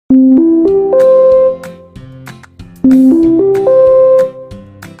So,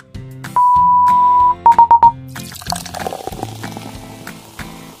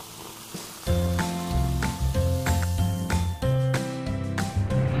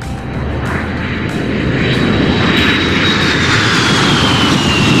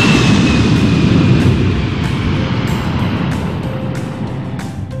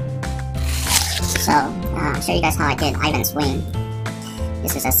 I'll show you guys how I did Ivan's wing.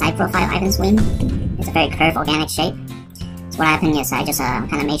 This is a side profile Ivan's wing. It's a very curved organic shape. So what happened is I just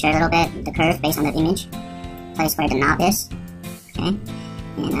kind of measured a little bit the curve based on the image. Place where the knob is. Okay?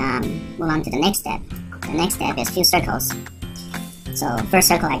 And move on to the next step. The next step is few circles. So first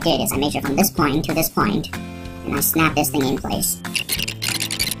circle I did is I measured from this point to this point, and I snap this thing in place.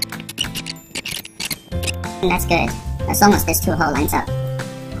 And that's good, as long as this two hole lines up.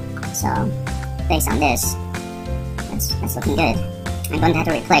 So based on this, that's looking good. I'm going to have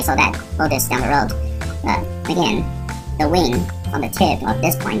to replace all this down the road. But again, the wing from the tip of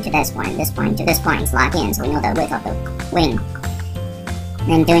this point to this point, this point to this point is locked in, so we know the width of the wing.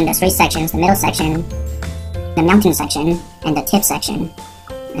 Then doing the three sections, the middle section, the mounting section, and the tip section.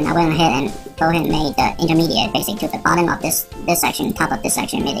 And I went ahead and made the intermediate, basically to the bottom of this section, top of this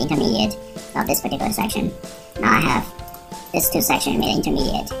section, made the intermediate of this particular section. Now I have this two section, made the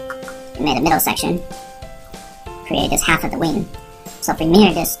intermediate. I made the middle section, create this half of the wing. So from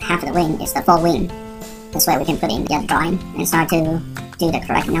here, this half of the wing is the full wing. This way we can put it in the other drawing and start to do the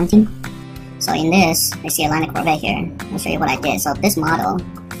correct mounting. So in this, we see a line of Corvette here. I'll show you what I did. So this model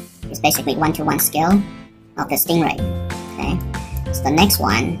is basically 1-to-1 scale of the Stingray. Okay. So the next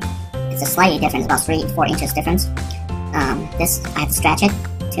one is a slightly different, about 3-4 inches difference. This I have to stretch it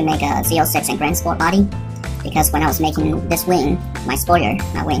to make a Z06 and Grand Sport body, because when I was making this wing, my spoiler,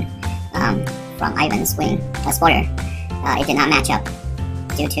 not wing, from Ivan's wing, spoiler, it did not match up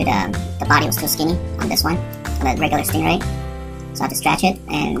due to the body was too skinny on this one, on the regular Stingray. So I had to stretch it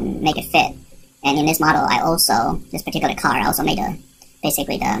and make it fit. And in this model, this particular car, I also made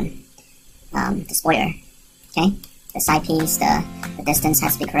basically the spoiler. Okay, the side piece, the distance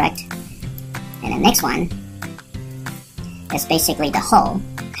has to be correct. And the next one is basically the hole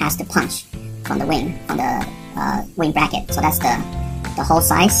has to punch from the wing, from the wing bracket. So that's the hole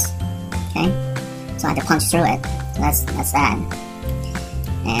size. Okay, so I had to punch through it. So that's that.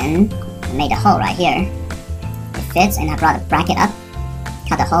 And I made a hole right here. It fits, and I brought the bracket up,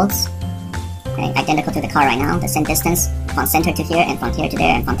 cut the holes. Okay, identical to the car right now, the same distance from center to here, and from here to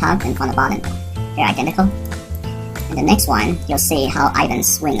there, and from top and from the bottom. They're identical. And the next one, you'll see how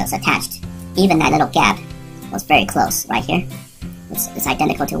Ivan's wing was attached. Even that little gap was very close right here. It's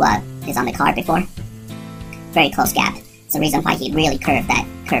identical to what is on the car before. Very close gap. It's the reason why he really curved that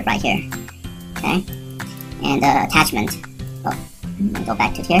curve right here. Okay? And the attachment, I'm gonna go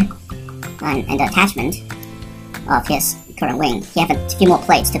back to here. And the attachment of his current wing, he has a few more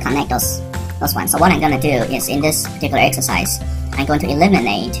plates to connect those ones. So what I'm gonna do is, in this particular exercise, I'm going to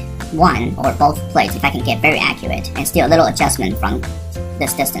eliminate one or both plates if I can get very accurate, and still a little adjustment from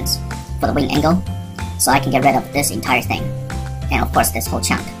this distance for the wing angle, so I can get rid of this entire thing. And of course this whole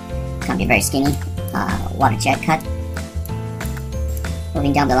chunk. It's gonna be very skinny, water jet cut.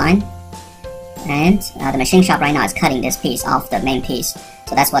 Moving down the line. And the machine shop right now is cutting this piece off the main piece.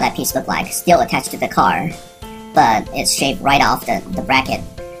 So that's what that piece looked like. Still attached to the car, but it's shaved right off the bracket.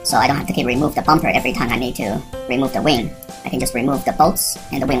 So I don't have to remove the bumper every time I need to remove the wing. I can just remove the bolts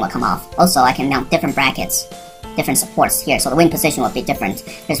and the wing will come off. Also, I can mount different brackets, different supports here, so the wing position will be different.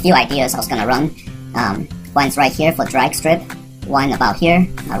 There's a few ideas I was gonna run. One's right here for drag strip, one about here,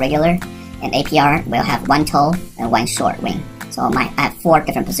 regular, and APR will have one tall and one short wing. So I have 4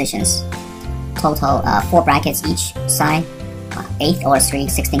 different positions. Total 4 brackets each side, 1/8 or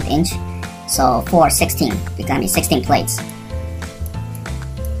 3/16 inch. So 4 16, it's gonna be 16 plates.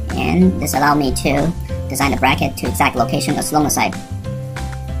 And this allowed me to design the bracket to exact location, as long as I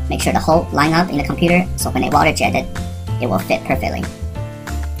make sure the hole line up in the computer, so when they water jet it, it will fit perfectly.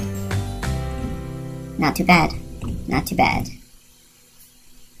 Not too bad, not too bad.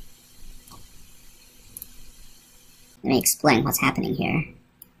 Let me explain what's happening here.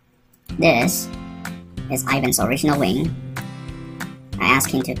 This is Ivan's original wing. I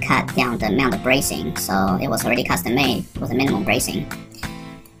asked him to cut down the amount of bracing, so it was already custom made with a minimum bracing.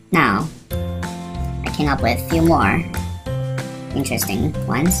 Now, I came up with a few more interesting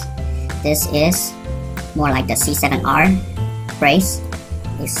ones. This is more like the C7R brace.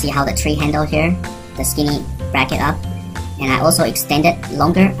 You see how the tree handle here, the skinny bracket up, and I also extended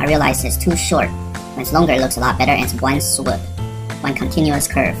longer. I realized it's too short. When it's longer, it looks a lot better, and it's one swoop, one continuous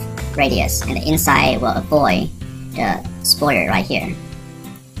curve radius, and the inside will avoid the spoiler right here.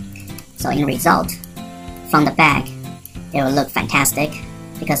 So in result, from the back, it will look fantastic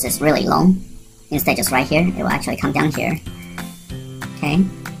because it's really long. Instead just right here, it will actually come down here. Okay,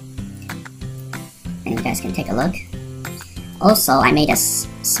 and you guys can take a look. Also, I made a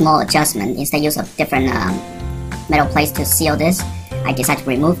small adjustment. Instead use a different metal plates to seal this, I decided to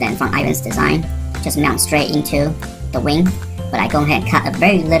remove them from Ivan's design. Just mount straight into the wing, but I go ahead and cut a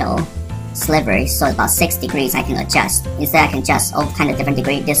very little sliver, so about 6 degrees I can adjust. Instead I can adjust all kind of different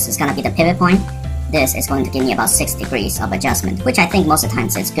degrees. This is gonna be the pivot point. This is going to give me about 6 degrees of adjustment, which I think most of the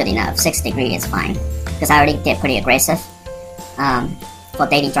times is good enough. 6 degrees is fine, because I already did pretty aggressive for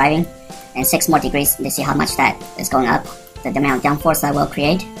daily driving. And 6 more degrees, you see how much that is going up, the amount of downforce that will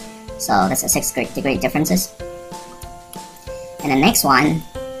create. So that's a 6 degree differences. And the next one,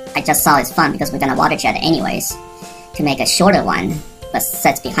 I just saw it's fun because we're gonna water jet anyways, to make a shorter one, but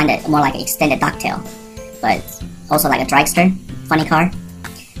sets behind it more like an extended ducktail, but also like a dragster, funny car.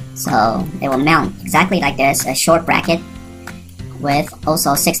 So it will mount exactly like this, a short bracket with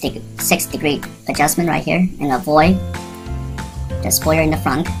also 6 degree adjustment right here, and avoid the spoiler in the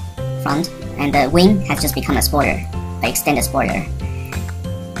front, and the wing has just become a spoiler, an extended spoiler,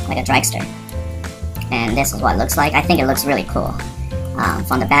 like a dragster. And this is what it looks like. I think it looks really cool.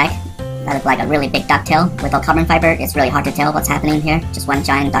 From the back, that looks like a really big ducktail. Without carbon fiber, it's really hard to tell what's happening here. Just one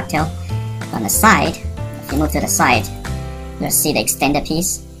giant ducktail. On the side, if you move to the side, you'll see the extended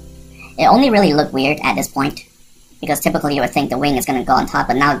piece. It only really looked weird at this point, because typically you would think the wing is going to go on top,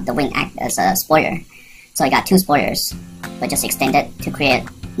 but now the wing acts as a spoiler. So I got 2 spoilers, but just extended to create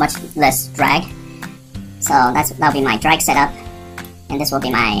much less drag. So that'll be my drag setup, and this will be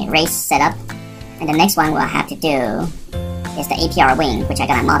my race setup. And the next one we'll have to do is the APR wing, which I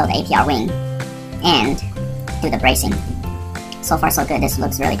gotta model the APR wing and do the bracing. So far so good, this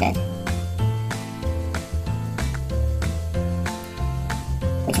looks really good.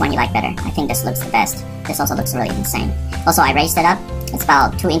 Which one you like better? I think this looks the best. This also looks really insane. Also, I raised it up. It's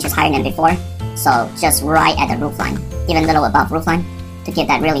about 2 inches higher than before, so just right at the roof line, even a little above roof line, to get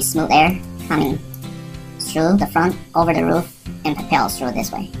that really smooth air coming through the front, over the roof, and propels through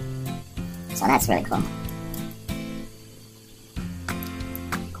this way. So that's really cool.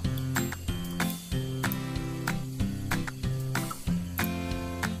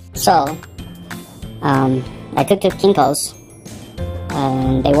 So, I took to Kinko's,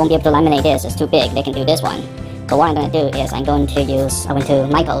 and they won't be able to laminate this, it's too big. They can do this one. So what I'm going to do is I went to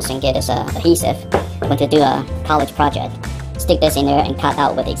Michael's and get this adhesive. I went to do a college project. Stick this in there and cut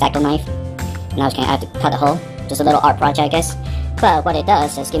out with the X-Acto knife. Now I was going to have to cut a hole. Just a little art project, I guess. But what it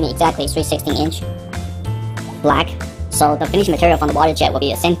does is give me exactly 3/16 inch black. So the finished material from the water jet will be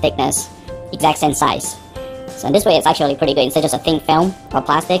the same thickness, exact same size. So in this way it's actually pretty good. Instead of just a thin film or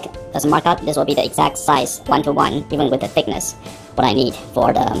plastic as a markup, this will be the exact size, 1-to-1, even with the thickness, what I need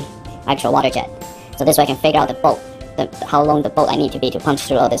for the actual water jet. So this way I can figure out the bolt, how long the bolt I need to be to punch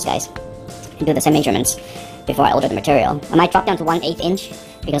through all this, guys. And do the same measurements before I order the material. I might drop down to 1/8 inch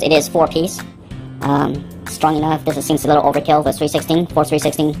because it is 4-piece. Strong enough. This seems a little overkill with 3/16,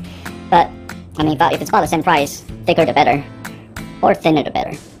 4/3/16. But I mean, if it's about the same price, thicker the better, or thinner the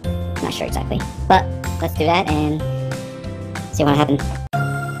better. Not sure exactly, but let's do that and see what happens.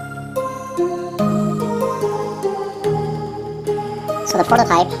 So the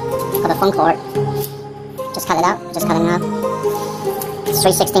prototype for the phone cord, just cut it out. Just cutting it out. It's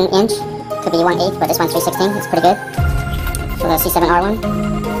 3/16 inch. Could be 1/8, but this one's 3/16. It's pretty good for the C7R one.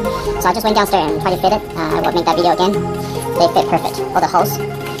 So I just went downstairs and tried to fit it. I will make that video again. They fit perfect. All the holes.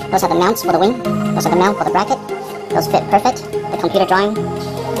 Those are the mounts for the wing. Those are the mount for the bracket. Those fit perfect. The computer drawing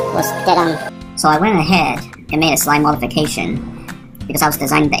was dead on. So I went ahead and made a slight modification because I was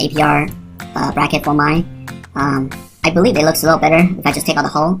designing the APR bracket for mine. I believe it looks a little better if I just take out the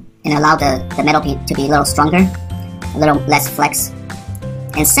hole and allow the metal to be a little stronger, a little less flex.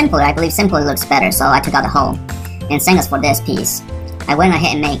 And simpler, I believe simpler looks better, so I took out the hole. And same as for this piece. I went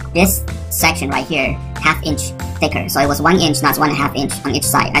ahead and made this section right here 1/2 inch thicker. So it was 1 inch, not 1.5 inch on each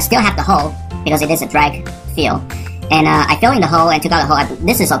side. I still have the hole because it is a drag feel. And I filled in the hole and took out the hole.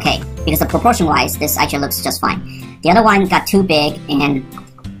 This is okay because the proportion wise, this actually looks just fine. The other one got too big and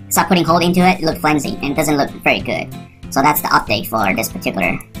start putting hole into it, it looked flimsy and doesn't look very good. So that's the update for this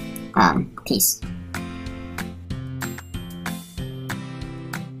particular piece.